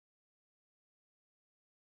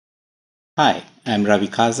Hi, I'm Ravi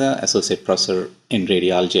Kaza, Associate Professor in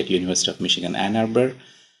Radiology at University of Michigan Ann Arbor,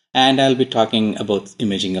 and I'll be talking about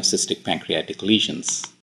imaging of cystic pancreatic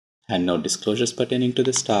lesions and no disclosures pertaining to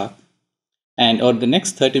this talk. And over the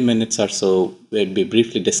next 30 minutes or so, we'll be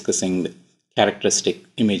briefly discussing the characteristic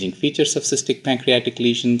imaging features of cystic pancreatic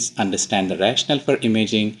lesions, understand the rationale for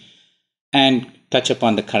imaging, and touch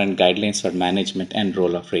upon the current guidelines for management and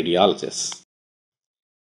role of radiologists.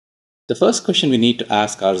 The first question we need to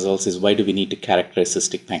ask ourselves is why do we need to characterize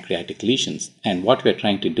cystic pancreatic lesions? And what we are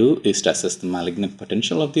trying to do is to assess the malignant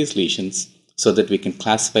potential of these lesions so that we can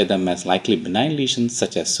classify them as likely benign lesions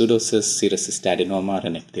such as pseudocyst, serous cystadenoma, or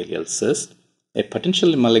an epithelial cyst, a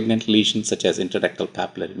potentially malignant lesion such as intrarectal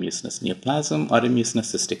papillary mucinous neoplasm or a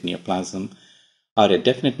mucinous cystic neoplasm, or a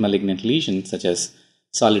definite malignant lesion such as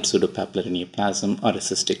solid pseudopapillary neoplasm or a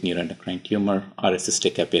cystic neuroendocrine tumor or a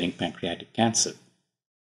cystic appearing pancreatic cancer.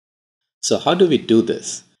 So how do we do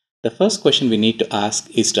this? The first question we need to ask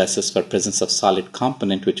is to assess for presence of solid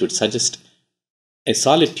component, which would suggest a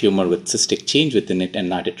solid tumor with cystic change within it and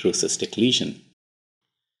not a true cystic lesion.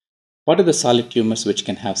 What are the solid tumors which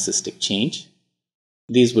can have cystic change?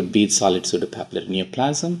 These would be solid pseudopapillary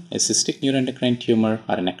neoplasm, a cystic neuroendocrine tumor,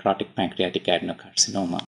 or a necrotic pancreatic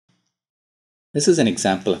adenocarcinoma. This is an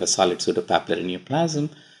example of a solid pseudopapillary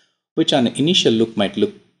neoplasm, which on the initial look might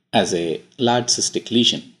look as a large cystic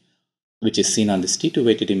lesion, which is seen on these T2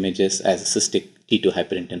 weighted images as a cystic T2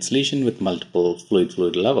 hyperintense lesion with multiple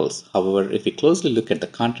fluid levels. However, if we closely look at the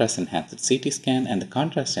contrast enhanced CT scan and the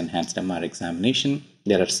contrast enhanced MR examination,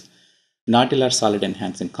 there are nodular solid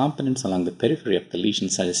enhancing components along the periphery of the lesion,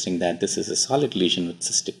 suggesting that this is a solid lesion with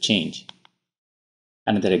cystic change.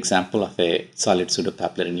 Another example of a solid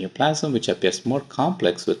pseudopapillary neoplasm, which appears more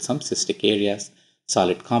complex with some cystic areas,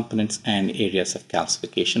 solid components, and areas of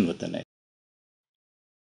calcification within it.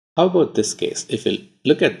 How about this case? If we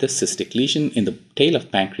look at this cystic lesion in the tail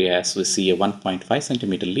of pancreas, we see a 1.5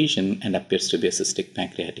 centimeter lesion and appears to be a cystic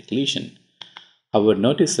pancreatic lesion. However,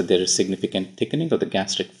 notice that there is significant thickening of the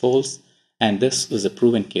gastric folds, and this was a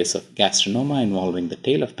proven case of gastrinoma involving the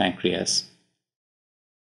tail of pancreas.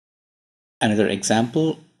 Another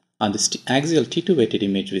example, on this axial T2 weighted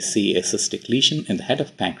image, we see a cystic lesion in the head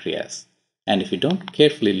of pancreas. And if you don't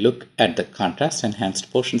carefully look at the contrast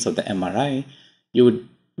enhanced portions of the MRI, you would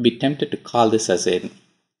be tempted to call this as an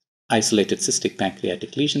isolated cystic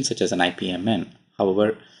pancreatic lesion such as an IPMN.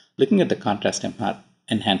 However, looking at the contrast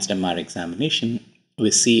enhanced MR examination, we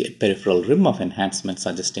see a peripheral rim of enhancement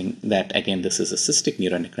suggesting that again this is a cystic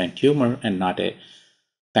neuroendocrine tumor and not a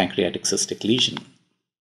pancreatic cystic lesion.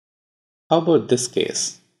 How about this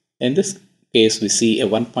case? In this case, we see a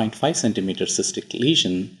 1.5 centimeter cystic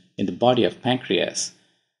lesion in the body of pancreas,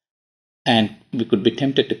 and we could be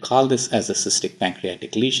tempted to call this as a cystic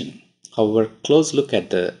pancreatic lesion. However, close look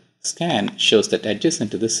at the scan shows that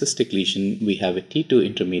adjacent to this cystic lesion, we have a T2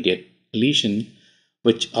 intermediate lesion,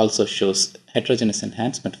 which also shows heterogeneous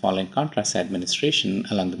enhancement following contrast administration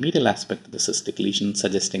along the medial aspect of the cystic lesion,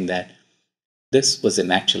 suggesting that this was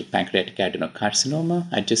an actual pancreatic adenocarcinoma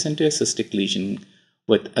adjacent to a cystic lesion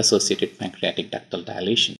with associated pancreatic ductal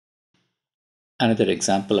dilation. Another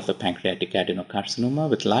example of a pancreatic adenocarcinoma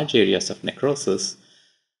with large areas of necrosis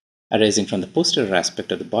arising from the posterior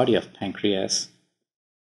aspect of the body of pancreas,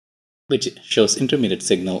 which shows intermediate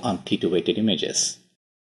signal on T2 weighted images.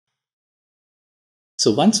 So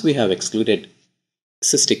once we have excluded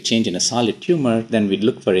cystic change in a solid tumor, then we'd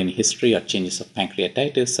look for any history or changes of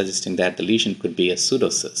pancreatitis, suggesting that the lesion could be a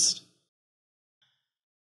pseudocyst.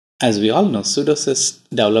 As we all know, pseudocysts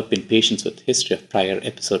develop in patients with history of prior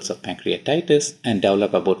episodes of pancreatitis and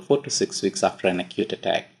develop about 4 to 6 weeks after an acute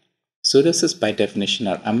attack. Pseudocysts by definition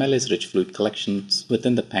are amylase-rich fluid collections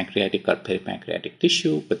within the pancreatic or peripancreatic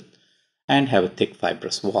tissue and have a thick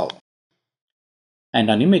fibrous wall.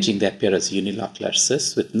 And on imaging, they appear as unilocular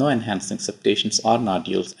cysts with no enhancing septations or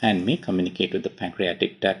nodules and may communicate with the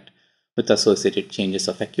pancreatic duct with associated changes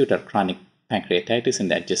of acute or chronic pancreatitis in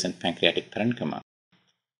the adjacent pancreatic parenchyma.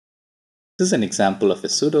 This is an example of a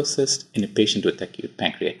pseudocyst in a patient with acute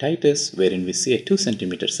pancreatitis, wherein we see a 2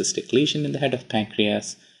 cm cystic lesion in the head of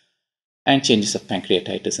pancreas and changes of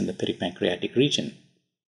pancreatitis in the peripancreatic region.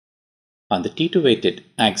 On the T2 weighted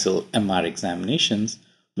axial MR examinations,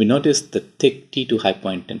 we notice the thick T2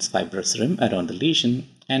 hypointense fibrous rim around the lesion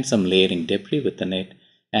and some layering debris within it,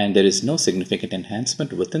 and there is no significant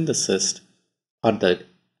enhancement within the cyst or the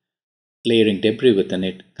layering debris within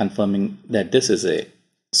it, confirming that this is a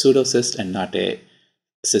pseudocyst and not a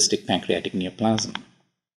cystic pancreatic neoplasm.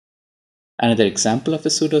 Another example of a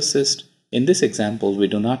pseudocyst. In this example, we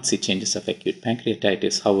do not see changes of acute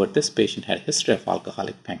pancreatitis. However, this patient had a history of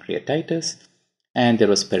alcoholic pancreatitis and there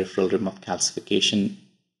was peripheral rim of calcification,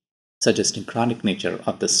 suggesting chronic nature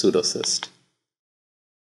of the pseudocyst.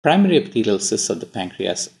 Primary epithelial cysts of the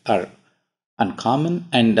pancreas are uncommon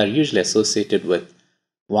and are usually associated with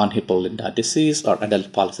von Hippel-Lindau disease or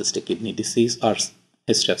adult polycystic kidney disease or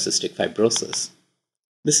history of cystic fibrosis.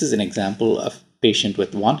 This is an example of patient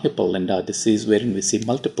with von Hippel-Lindau disease wherein we see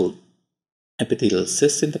multiple epithelial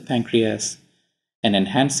cysts in the pancreas, an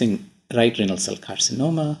enhancing right renal cell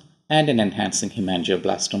carcinoma, and an enhancing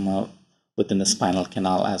hemangioblastoma within the spinal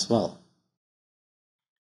canal as well.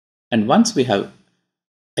 And once we have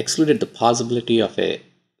excluded the possibility of a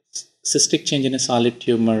cystic change in a solid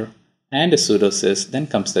tumor and a pseudocyst, then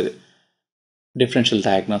comes the differential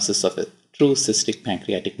diagnosis of a true cystic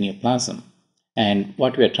pancreatic neoplasm. And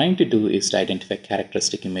what we are trying to do is to identify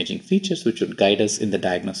characteristic imaging features which would guide us in the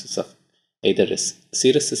diagnosis of either a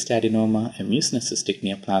serous cystadenoma, a mucinous cystic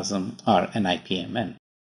neoplasm, or an IPMN.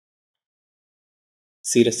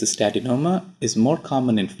 Serous cystadenoma is more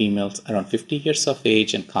common in females around 50 years of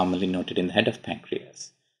age and commonly noted in the head of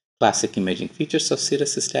pancreas. Classic imaging features of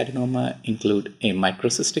serous cystadenoma include a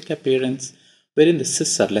microcystic appearance, wherein the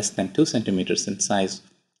cysts are less than 2 centimeters in size,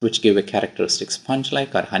 which give a characteristic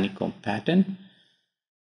sponge-like or honeycomb pattern,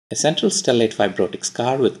 a central stellate fibrotic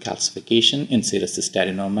scar with calcification in serous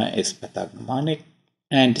cystadenoma is pathognomonic,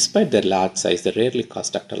 and despite their large size, they rarely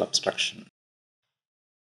cause ductal obstruction.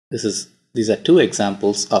 These are two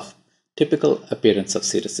examples of typical appearance of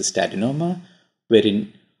serous cystadenoma,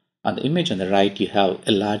 wherein on the image on the right you have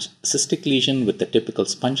a large cystic lesion with the typical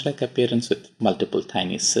sponge-like appearance with multiple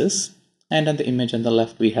tiny cysts, and on the image on the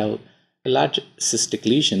left we have a large cystic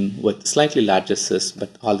lesion with slightly larger cysts, but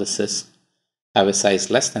all the cysts have a size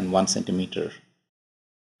less than 1 centimeter.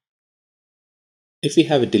 If we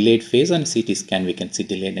have a delayed phase on a CT scan, we can see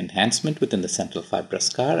delayed enhancement within the central fibrous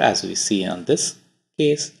scar, as we see on this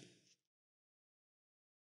case.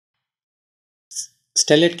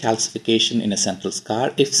 Stellate calcification in a central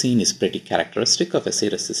scar, if seen, is pretty characteristic of a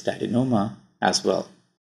serous cystadenoma as well.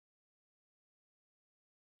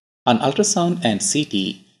 On ultrasound and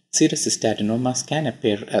CT, serous cystadenomas can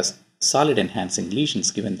appear as solid enhancing lesions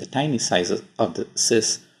given the tiny size of the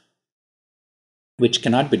cysts, which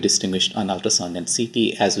cannot be distinguished on ultrasound and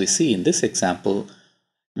CT. As we see in this example,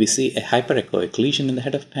 we see a hyperechoic lesion in the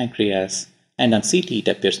head of pancreas, and on CT it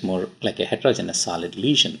appears more like a heterogeneous solid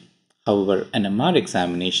lesion. However, an MR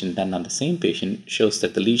examination done on the same patient shows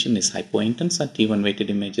that the lesion is hypointense on T1 weighted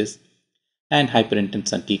images and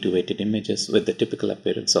hyperintense on T2 weighted images, with the typical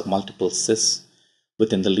appearance of multiple cysts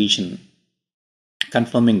within the lesion,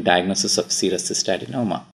 confirming diagnosis of serous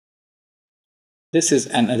cystadenoma. This is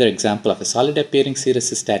another example of a solid appearing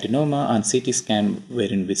serous cystadenoma on CT scan,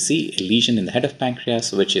 wherein we see a lesion in the head of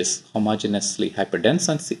pancreas which is homogeneously hyperdense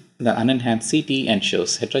on the unenhanced CT and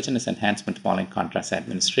shows heterogeneous enhancement following contrast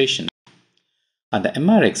administration. On the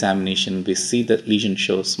MR examination, we see the lesion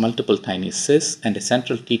shows multiple tiny cysts and a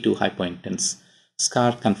central T2 hypointense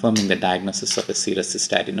scar, confirming the diagnosis of a serous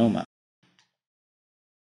cystadenoma.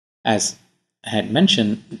 As I had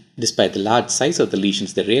mentioned, despite the large size of the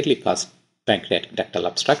lesions, they rarely cause pancreatic ductal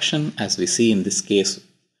obstruction, as we see in this case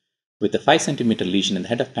with a 5 centimeter lesion in the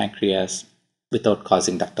head of pancreas without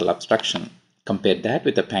causing ductal obstruction. Compare that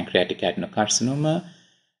with a pancreatic adenocarcinoma,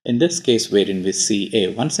 in this case wherein we see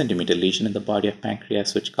a 1 centimeter lesion in the body of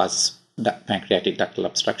pancreas which causes pancreatic ductal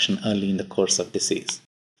obstruction early in the course of disease.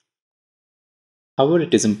 However,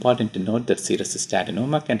 it is important to note that serous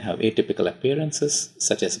cystadenoma can have atypical appearances,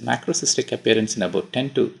 such as macrocystic appearance in about 10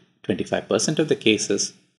 to 25% of the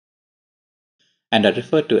cases, and are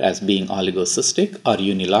referred to as being oligocystic or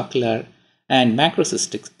unilocular, and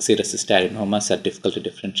macrocystic serous cystadenomas are difficult to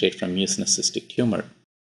differentiate from mucinous cystic tumor.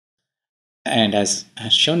 And as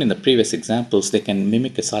shown in the previous examples, they can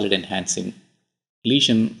mimic a solid enhancing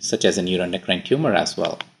lesion such as a neuroendocrine tumor as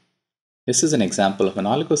well. This is an example of an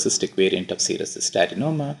oligocystic variant of serous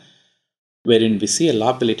cystadenoma, wherein we see a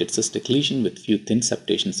lobulated cystic lesion with few thin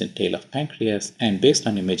septations in tail of pancreas, and based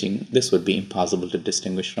on imaging, this would be impossible to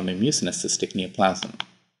distinguish from a mucinous cystic neoplasm.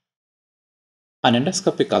 On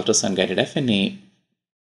endoscopic ultrasound guided FNA,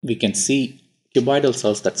 we can see cuboidal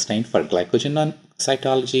cells that stain for glycogen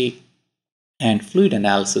cytology, and fluid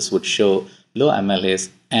analysis would show low amylase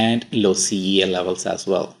and low CEA levels as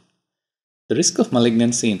well. The risk of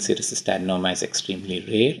malignancy in serous cystadenoma is extremely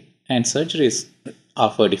rare, and surgery is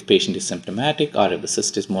offered if patient is symptomatic or if the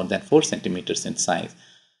cyst is more than 4 centimeters in size.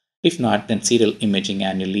 If not, then serial imaging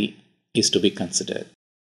annually is to be considered.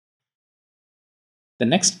 The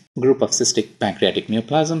next group of cystic pancreatic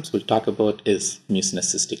neoplasms we'll talk about is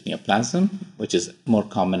mucinous cystic neoplasm, which is more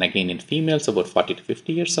common again in females about 40 to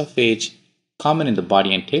 50 years of age, common in the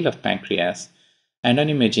body and tail of pancreas, and on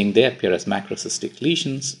imaging they appear as macrocystic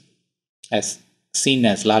lesions, as seen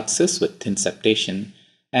as large cysts with thin septation,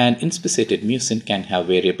 and inspissated mucin can have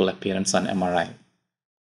variable appearance on MRI.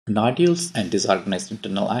 Nodules and disorganized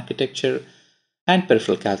internal architecture and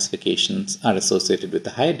peripheral calcifications are associated with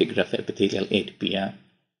a higher degree of epithelial atypia,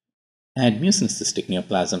 and mucinous cystic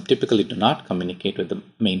neoplasm typically do not communicate with the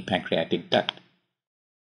main pancreatic duct.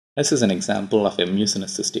 This is an example of a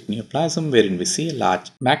mucinous cystic neoplasm wherein we see a large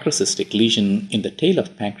macrocystic lesion in the tail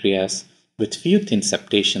of pancreas with few thin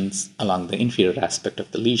septations along the inferior aspect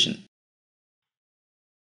of the lesion.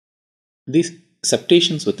 These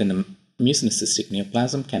septations within a mucinous cystic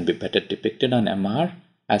neoplasm can be better depicted on MR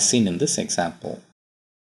as seen in this example.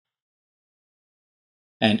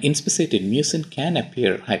 And inspissated mucin can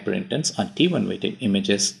appear hyperintense on T1 weighted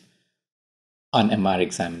images on MR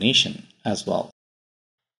examination as well.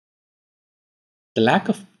 The lack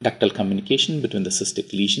of ductal communication between the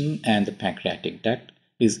cystic lesion and the pancreatic duct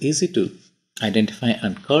is easy to identify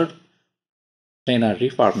on curved planar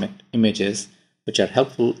reformate images, which are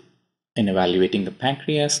helpful in evaluating the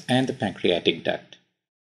pancreas and the pancreatic duct.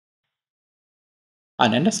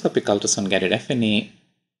 On endoscopic ultrasound-guided FNA,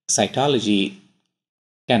 cytology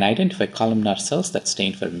can identify columnar cells that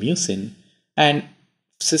stain for mucin, and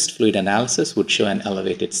cyst fluid analysis would show an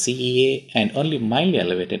elevated CEA and only mildly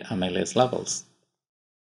elevated amylase levels.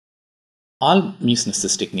 All mucinous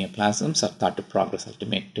cystic neoplasms are thought to progress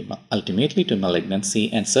ultimately to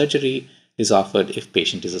malignancy, and surgery is offered if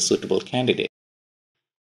patient is a suitable candidate.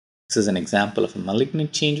 This is an example of a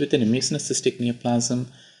malignant change within a mucinous cystic neoplasm,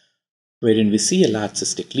 wherein we see a large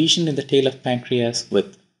cystic lesion in the tail of pancreas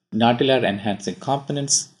with nodular enhancing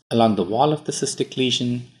components along the wall of the cystic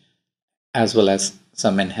lesion, as well as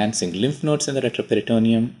some enhancing lymph nodes in the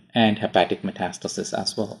retroperitoneum and hepatic metastasis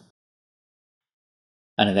as well.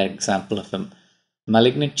 Another example of a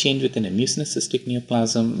malignant change within a mucinous cystic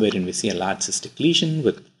neoplasm, wherein we see a large cystic lesion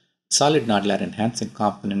with solid nodular enhancing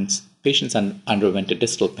components. Patients underwent a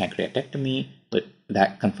distal pancreatectomy with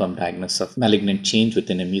that confirmed diagnosis of malignant change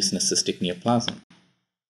within a mucinous cystic neoplasm.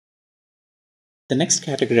 The next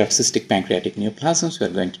category of cystic pancreatic neoplasms we are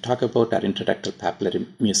going to talk about are intraductal papillary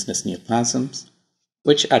mucinous neoplasms,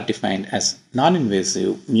 which are defined as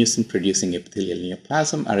non-invasive mucin-producing epithelial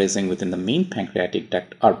neoplasm arising within the main pancreatic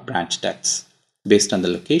duct or branch ducts. Based on the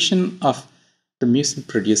location of the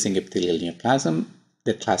mucin-producing epithelial neoplasm,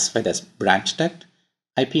 they're classified as branch duct,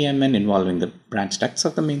 IPMN involving the branch ducts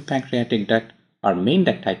of the main pancreatic duct, or main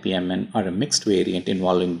duct IPMN, or a mixed variant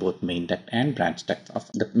involving both main duct and branch duct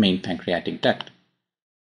of the main pancreatic duct.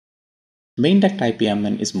 Main duct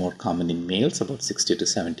IPMN is more common in males about 60 to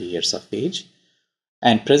 70 years of age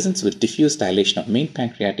and presents with diffuse dilation of main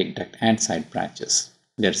pancreatic duct and side branches.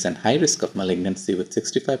 There is a high risk of malignancy with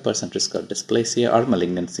 65% risk of dysplasia or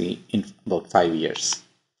malignancy in about 5 years.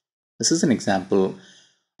 This is an example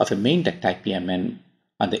of a main duct IPMN.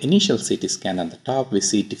 On the initial CT scan on the top, we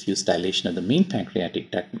see diffuse dilation of the main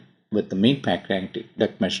pancreatic duct with the main pancreatic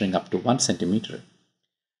duct measuring up to 1 centimeter.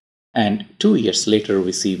 And 2 years later,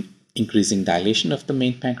 we see increasing dilation of the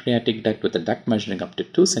main pancreatic duct with the duct measuring up to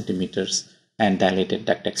 2 centimeters and dilated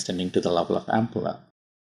duct extending to the level of ampulla.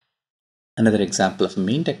 Another example of a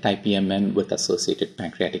main duct IPMN with associated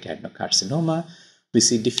pancreatic adenocarcinoma, we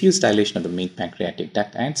see diffuse dilation of the main pancreatic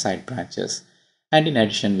duct and side branches, and in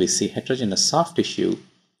addition we see heterogeneous soft tissue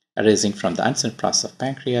arising from the unsent process of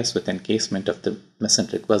pancreas with encasement of the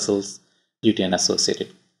mesenteric vessels due to an associated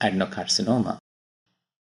adenocarcinoma.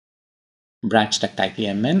 Branch duct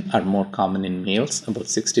IPMN are more common in males about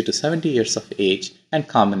 60 to 70 years of age and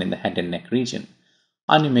common in the head and neck region.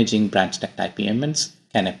 On imaging, branch duct IPMNs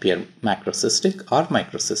can appear macrocystic or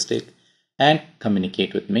microcystic and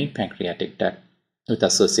communicate with main pancreatic duct with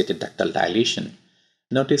associated ductal dilation.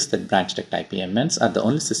 Notice that branch duct IPMNs are the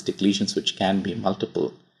only cystic lesions which can be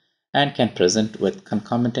multiple and can present with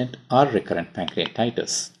concomitant or recurrent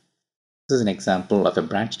pancreatitis. This is an example of a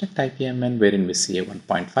branch duct IPMN wherein we see a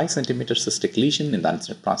 1.5 cm cystic lesion in the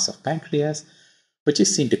unsent process of pancreas, which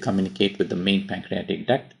is seen to communicate with the main pancreatic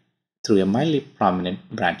duct through a mildly prominent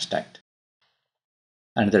branch duct.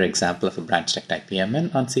 Another example of a branch duct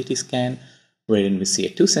IPMN on CT scan, wherein we see a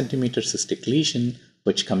 2 cm cystic lesion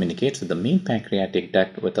which communicates with the main pancreatic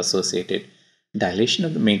duct with associated dilation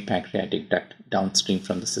of the main pancreatic duct downstream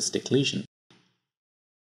from the cystic lesion.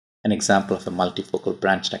 An example of a multifocal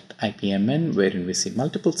branch duct IPMN, wherein we see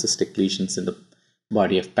multiple cystic lesions in the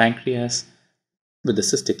body of pancreas, with the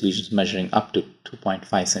cystic lesions measuring up to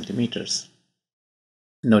 2.5 centimeters.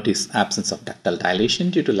 Notice absence of ductal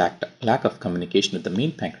dilation due to lack of communication with the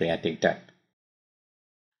main pancreatic duct.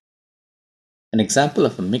 An example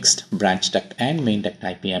of a mixed branch duct and main duct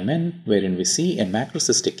IPMN, wherein we see a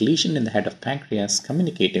macrocystic lesion in the head of pancreas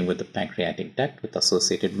communicating with the pancreatic duct with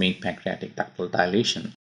associated main pancreatic ductal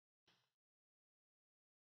dilation.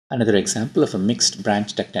 Another example of a mixed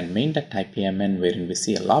branch duct and main duct IPMN, wherein we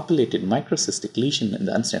see a lobulated microcystic lesion in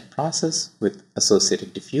the unsnap process with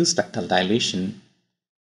associated diffuse ductal dilation,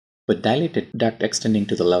 with dilated duct extending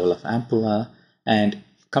to the level of ampulla, and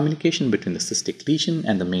communication between the cystic lesion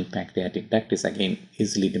and the main pancreatic duct is again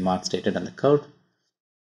easily demonstrated on the curved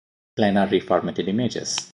planar reformatted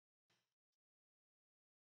images.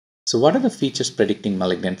 So what are the features predicting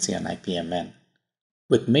malignancy on IPMN?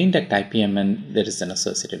 With main duct IPMN, there is an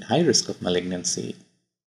associated high risk of malignancy.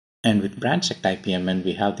 And with branch duct IPMN,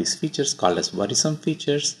 we have these features called as worrisome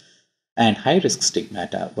features and high risk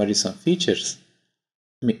stigmata. Worrisome features,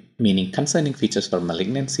 meaning concerning features for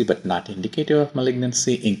malignancy but not indicative of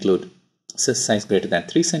malignancy, include cyst size greater than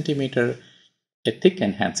 3 cm, a thick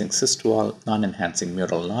enhancing cyst wall, non-enhancing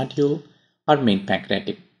mural nodule, or main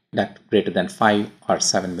pancreatic duct greater than 5 or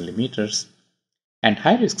 7 mm, and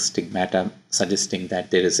high-risk stigmata suggesting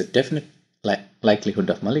that there is a definite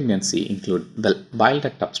likelihood of malignancy include bile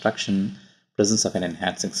duct obstruction, presence of an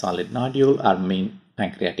enhancing solid nodule, or main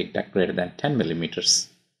pancreatic duct greater than 10 mm.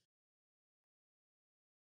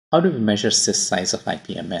 How do we measure cyst size of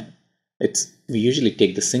IPMN? We usually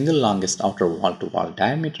take the single longest outer wall-to-wall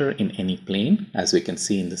diameter in any plane. As we can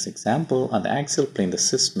see in this example, on the axial plane, the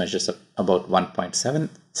cyst measures up about 1.7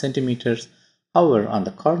 centimeters. However, on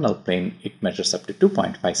the coronal plane, it measures up to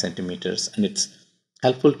 2.5 centimeters, and it's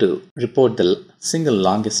helpful to report the single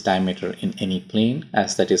longest diameter in any plane,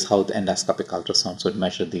 as that is how the endoscopic ultrasounds would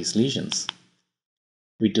measure these lesions.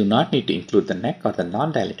 We do not need to include the neck or the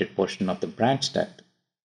non-dilated portion of the branch duct.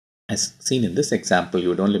 As seen in this example, you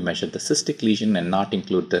would only measure the cystic lesion and not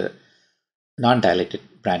include the non-dilated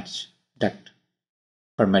branch duct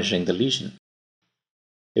for measuring the lesion.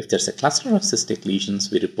 If there's a cluster of cystic lesions,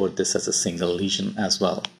 we report this as a single lesion as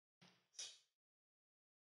well.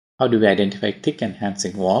 How do we identify thick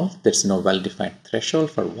enhancing wall? There's no well-defined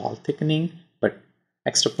threshold for wall thickening, but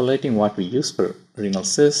extrapolating what we use for renal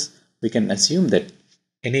cysts, we can assume that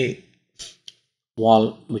any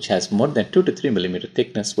wall which has more than 2 to 3 mm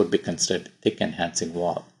thickness would be considered thick enhancing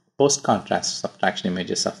wall. Post-contrast subtraction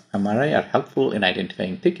images of MRI are helpful in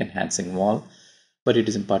identifying thick enhancing wall, but it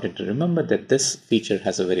is important to remember that this feature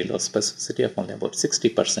has a very low specificity of only about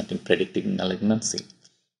 60% in predicting malignancy.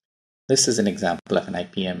 This is an example of an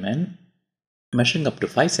IPMN measuring up to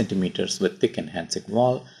 5 centimeters with thick enhancing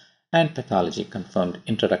wall and pathology confirmed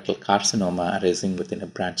intraductal carcinoma arising within a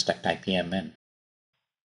branch duct IPMN.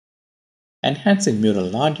 Enhancing mural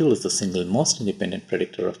nodule is the single most independent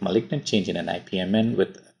predictor of malignant change in an IPMN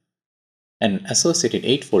with an associated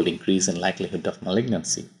 8-fold increase in likelihood of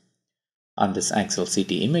malignancy. On this axial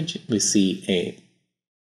CT image, we see a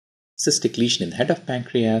cystic lesion in the head of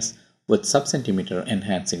pancreas with sub-centimeter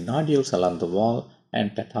enhancing nodules along the wall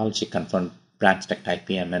and pathology confirmed branch duct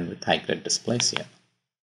IPMN with high-grade dysplasia.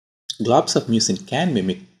 Globs of mucin can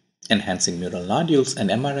mimic enhancing mural nodules, and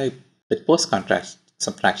MRI with post-contrast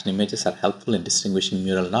subtraction images are helpful in distinguishing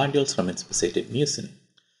mural nodules from inspissated mucin.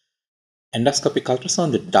 Endoscopic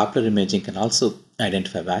ultrasound with Doppler imaging can also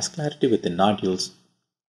identify vascularity within nodules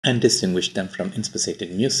and distinguish them from inspissated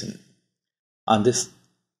mucin. On this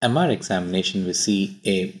MR examination, we see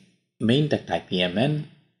a main duct IPMN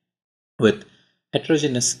with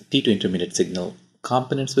heterogeneous T2 intermediate signal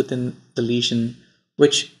components within the lesion,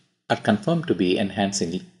 which are confirmed to be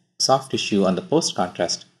enhancing soft tissue on the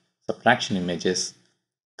post-contrast subtraction images,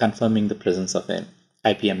 confirming the presence of an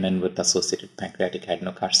IPMN with associated pancreatic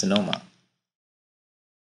adenocarcinoma.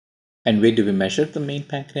 And where do we measure the main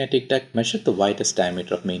pancreatic duct? Measure the widest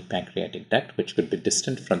diameter of main pancreatic duct, which could be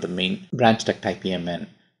distant from the main branch duct IPMN,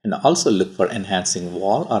 and also look for enhancing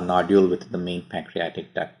wall or nodule within the main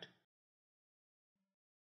pancreatic duct.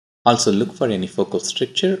 Also look for any focal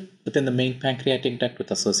stricture within the main pancreatic duct with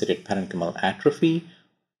associated parenchymal atrophy.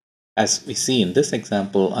 As we see in this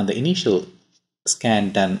example, on the initial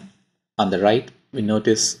scan done on the right, we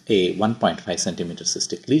notice a 1.5 centimeter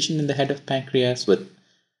cystic lesion in the head of pancreas with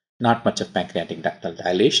not much of pancreatic ductal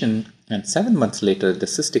dilation, and 7 months later the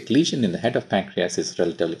cystic lesion in the head of pancreas is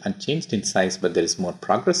relatively unchanged in size, but there is more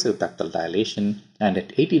progressive ductal dilation, and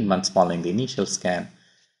at 18 months following the initial scan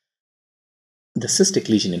the cystic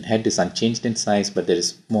lesion in head is unchanged in size, but there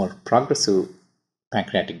is more progressive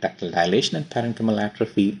pancreatic ductal dilation and parenchymal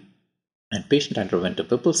atrophy, and patient underwent a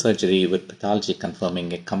Whipple surgery with pathology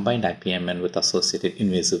confirming a combined IPMN with associated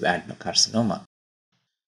invasive adenocarcinoma.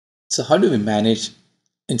 So how do we manage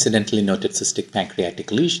incidentally noted cystic pancreatic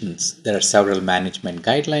lesions, there are several management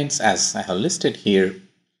guidelines as I have listed here,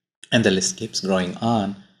 and the list keeps growing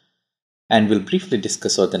on. And we'll briefly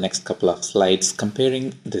discuss over the next couple of slides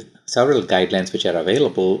comparing the several guidelines which are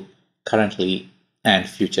available currently and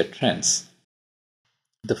future trends.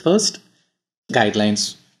 The first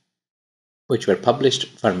guidelines which were published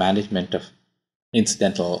for management of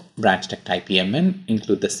incidental branch duct IPMN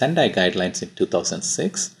include the Sendai guidelines in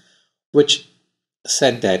 2006, which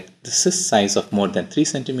said that the cyst size of more than 3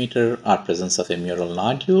 cm or presence of a mural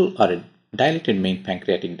nodule or a dilated main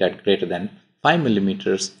pancreatic duct greater than 5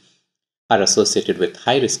 mm are associated with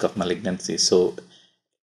high risk of malignancy. So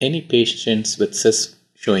any patients with cysts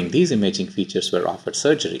showing these imaging features were offered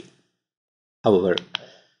surgery. However,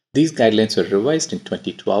 these guidelines were revised in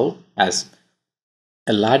 2012 as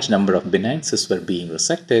a large number of benign cysts were being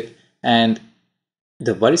resected and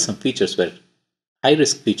the worrisome features were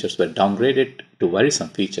high-risk features were downgraded to worrisome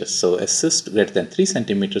features. So a cyst greater than 3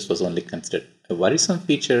 cm was only considered a worrisome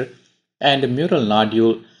feature, and a mural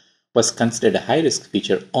nodule was considered a high-risk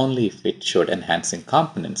feature only if it showed enhancing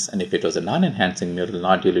components, and if it was a non-enhancing mural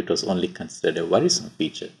nodule, it was only considered a worrisome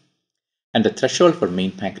feature. And the threshold for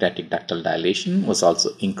main pancreatic ductal dilation was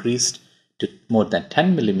also increased to more than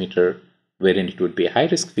 10 mm, wherein it would be a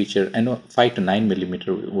high-risk feature, and 5 to 9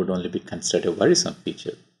 mm would only be considered a worrisome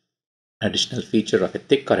feature. Additional feature of a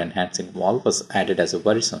thick or enhancing wall was added as a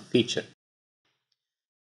worrisome feature.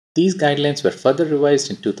 These guidelines were further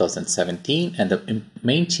revised in 2017, and the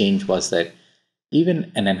main change was that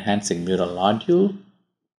even an enhancing mural nodule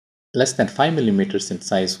less than 5 mm in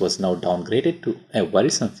size was now downgraded to a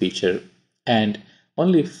worrisome feature, and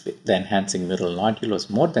only if the enhancing mural nodule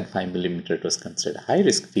was more than 5 mm it was considered a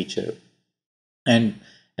high-risk feature. And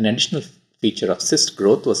an additional feature of cyst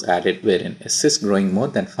growth was added, wherein a cyst growing more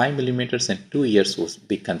than 5 mm in 2 years would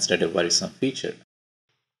be considered a worrisome feature.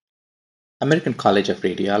 American College of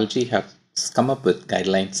Radiology has come up with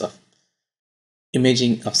guidelines of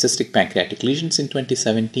imaging of cystic pancreatic lesions in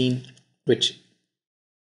 2017, which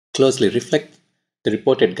closely reflect the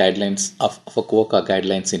reported guidelines of Fukuoka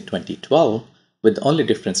guidelines in 2012, with the only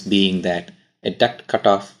difference being that a duct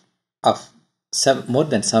cutoff of more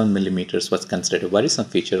than 7 mm was considered a worrisome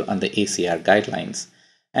feature on the ACR guidelines,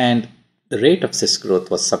 and the rate of cyst growth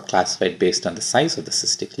was subclassified based on the size of the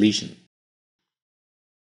cystic lesion.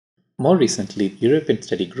 More recently, the European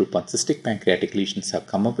Study Group on Cystic Pancreatic Lesions have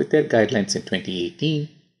come up with their guidelines in 2018,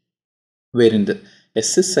 wherein a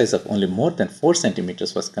cyst size of only more than 4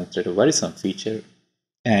 cm was considered a worrisome feature,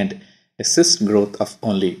 and a cyst growth of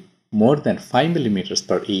only more than 5 mm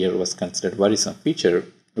per year was considered worrisome feature,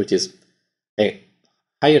 which is a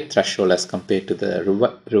higher threshold as compared to the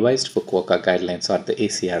revised Fukuoka guidelines or the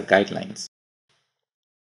ACR guidelines.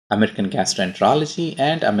 American Gastroenterology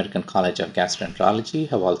and American College of Gastroenterology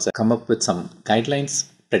have also come up with some guidelines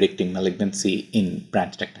predicting malignancy in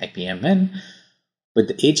branch duct IPMN, with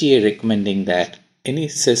the AGA recommending that any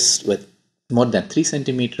cyst with more than 3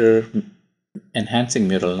 cm enhancing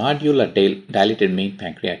mural nodule or dilated main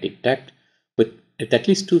pancreatic duct with at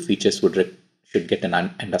least 2 features should get an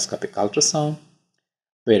endoscopic ultrasound,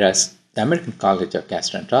 whereas the American College of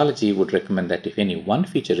Gastroenterology would recommend that if any one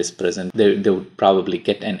feature is present, they would probably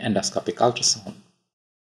get an endoscopic ultrasound.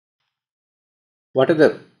 What are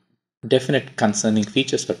the definite concerning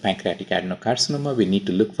features for pancreatic adenocarcinoma we need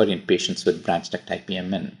to look for in patients with branch duct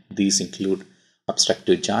IPMN? These include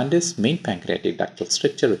obstructive jaundice, main pancreatic ductal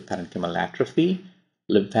stricture with parenchymal atrophy,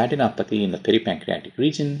 lymphadenopathy in the peripancreatic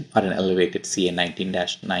region, or an elevated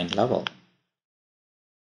CA19-9 level.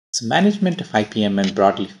 So management of IPMN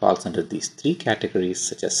broadly falls under these 3 categories,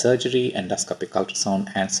 such as surgery, endoscopic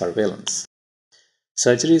ultrasound, and surveillance.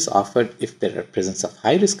 Surgery is offered if there are presence of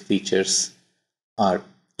high-risk features, or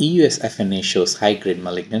EUS-FNA shows high-grade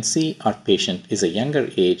malignancy, or patient is a younger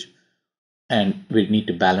age, and we need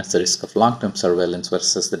to balance the risk of long-term surveillance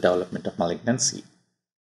versus the development of malignancy.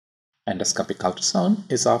 Endoscopic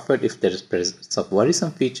ultrasound is offered if there is presence of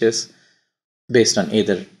worrisome features based on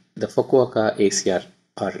either the Fukuoka, ACR,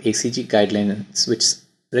 or ACG guidelines, which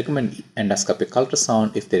recommend endoscopic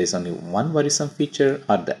ultrasound if there is only one worrisome feature,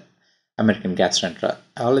 or the American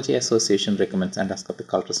Gastroenterology Association recommends endoscopic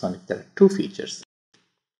ultrasound if there are 2 features.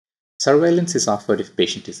 Surveillance is offered if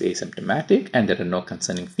patient is asymptomatic and there are no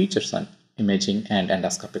concerning features on imaging and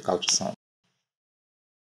endoscopic ultrasound.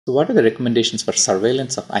 So what are the recommendations for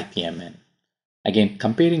surveillance of IPMN? Again,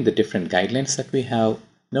 comparing the different guidelines that we have,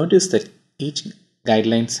 notice that each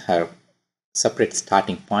guidelines have separate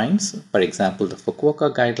starting points. For example, the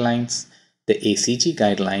Fukuoka guidelines, the ACG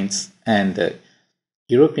guidelines, and the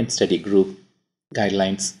European Study Group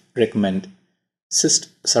guidelines recommend cyst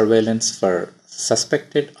surveillance for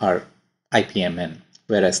suspected or IPMN,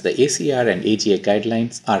 whereas the ACR and AGA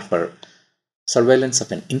guidelines are for surveillance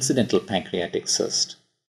of an incidental pancreatic cyst.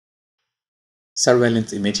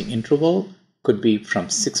 Surveillance imaging interval could be from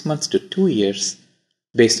 6 months to 2 years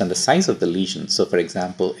based on the size of the lesion. So, for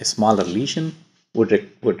example, a smaller lesion would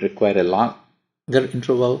require a longer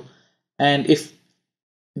interval, and if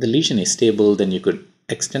the lesion is stable, then you could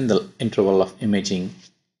extend the interval of imaging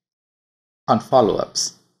on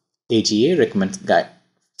follow-ups. AGA recommends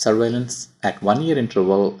surveillance at 1 year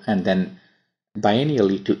interval and then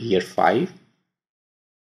biennially to year 5.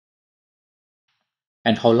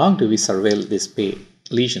 And how long do we surveil these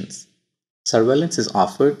lesions? Surveillance is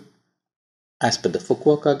offered as per the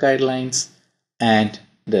Fukuoka guidelines and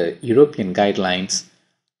the European guidelines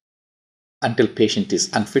until patient is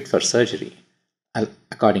unfit for surgery.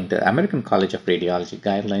 According to the American College of Radiology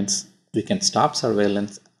guidelines, we can stop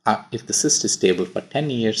surveillance if the cyst is stable for 10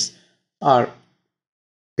 years or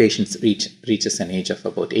patients reaches an age of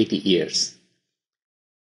about 80 years.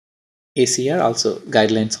 ACR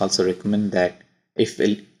guidelines also recommend that if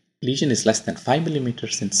a lesion is less than 5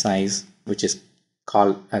 millimeters in size, which is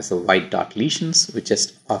called as the white dot lesions, we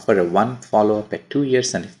just offer a one follow-up at 2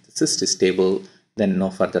 years, and if the cyst is stable, then no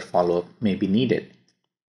further follow-up may be needed.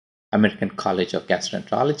 American College of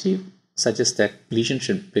Gastroenterology suggests that lesion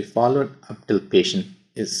should be followed up till patient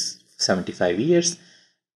is 75 years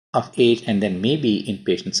of age, and then maybe in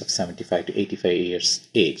patients of 75 to 85 years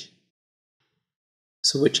age.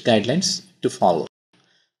 So which guidelines to follow?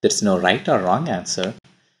 There's no right or wrong answer,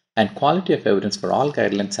 and quality of evidence for all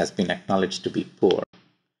guidelines has been acknowledged to be poor.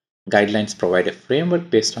 Guidelines provide a framework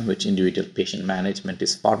based on which individual patient management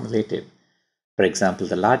is formulated. For example,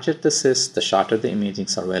 the larger the cyst, the shorter the imaging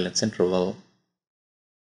surveillance interval.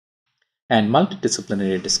 And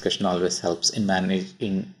multidisciplinary discussion always helps in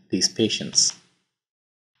managing these patients.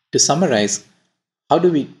 To summarize, how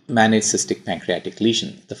do we manage cystic pancreatic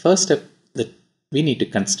lesion? The first step that we need to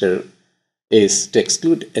consider is to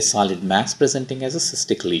exclude a solid mass presenting as a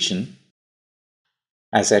cystic lesion,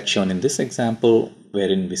 as I had shown in this example,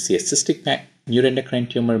 wherein we see a cystic neuroendocrine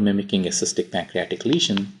tumor mimicking a cystic pancreatic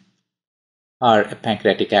lesion, or a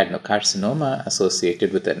pancreatic adenocarcinoma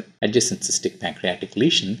associated with an adjacent cystic pancreatic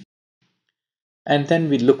lesion. And then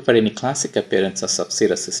we look for any classic appearances of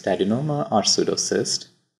serous cystadenoma or pseudocyst.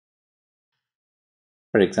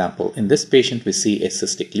 For example, in this patient, we see a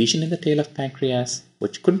cystic lesion in the tail of pancreas,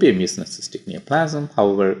 which could be a mucinous cystic neoplasm.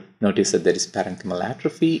 However, notice that there is parenchymal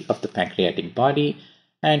atrophy of the pancreatic body,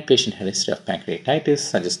 and patient had a history of pancreatitis,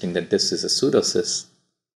 suggesting that this is a pseudocyst.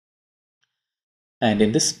 And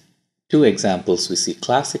in these two examples, we see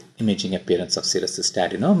classic imaging appearance of serous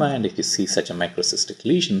cystadenoma, and if you see such a microcystic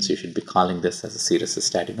lesions, you should be calling this as a serous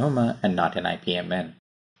cystadenoma and not an IPMN.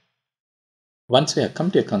 Once we have come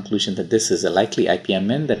to a conclusion that this is a likely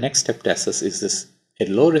IPMN, the next step to assess is this a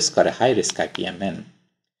low risk or a high risk IPMN.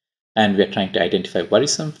 And we are trying to identify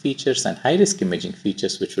worrisome features and high risk imaging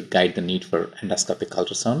features which would guide the need for endoscopic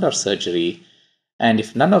ultrasound or surgery. And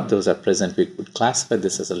if none of those are present, we would classify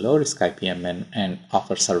this as a low risk IPMN and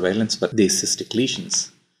offer surveillance for these cystic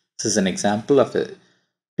lesions. This is an example of a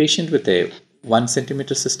patient with a 1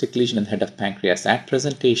 centimeter cystic lesion in the head of pancreas at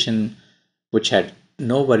presentation, which had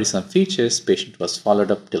no worrisome features. Patient was followed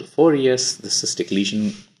up till 4 years. The cystic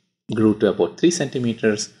lesion grew to about 3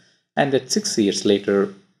 centimeters, and that 6 years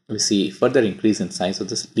later, we see further increase in size of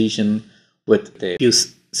this lesion with a few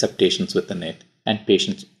septations within it, and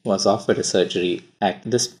patient was offered a surgery at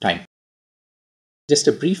this time. Just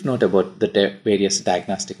a brief note about the various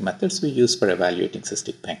diagnostic methods we use for evaluating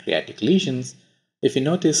cystic pancreatic lesions. If you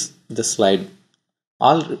notice the slide,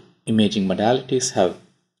 all imaging modalities have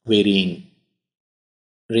varying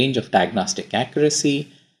range of diagnostic accuracy,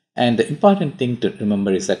 and the important thing to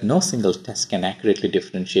remember is that no single test can accurately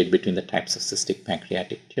differentiate between the types of cystic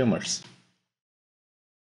pancreatic tumors.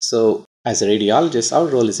 So, as a radiologist, our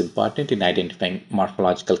role is important in identifying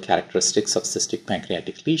morphological characteristics of cystic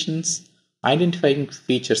pancreatic lesions, identifying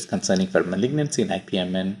features concerning for malignancy in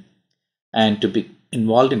IPMN, and to be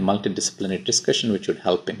involved in multidisciplinary discussion which would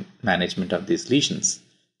help in management of these lesions.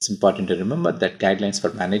 It's important to remember that guidelines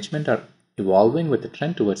for management are evolving with a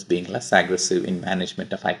trend towards being less aggressive in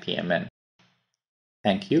management of IPMN.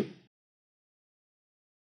 Thank you.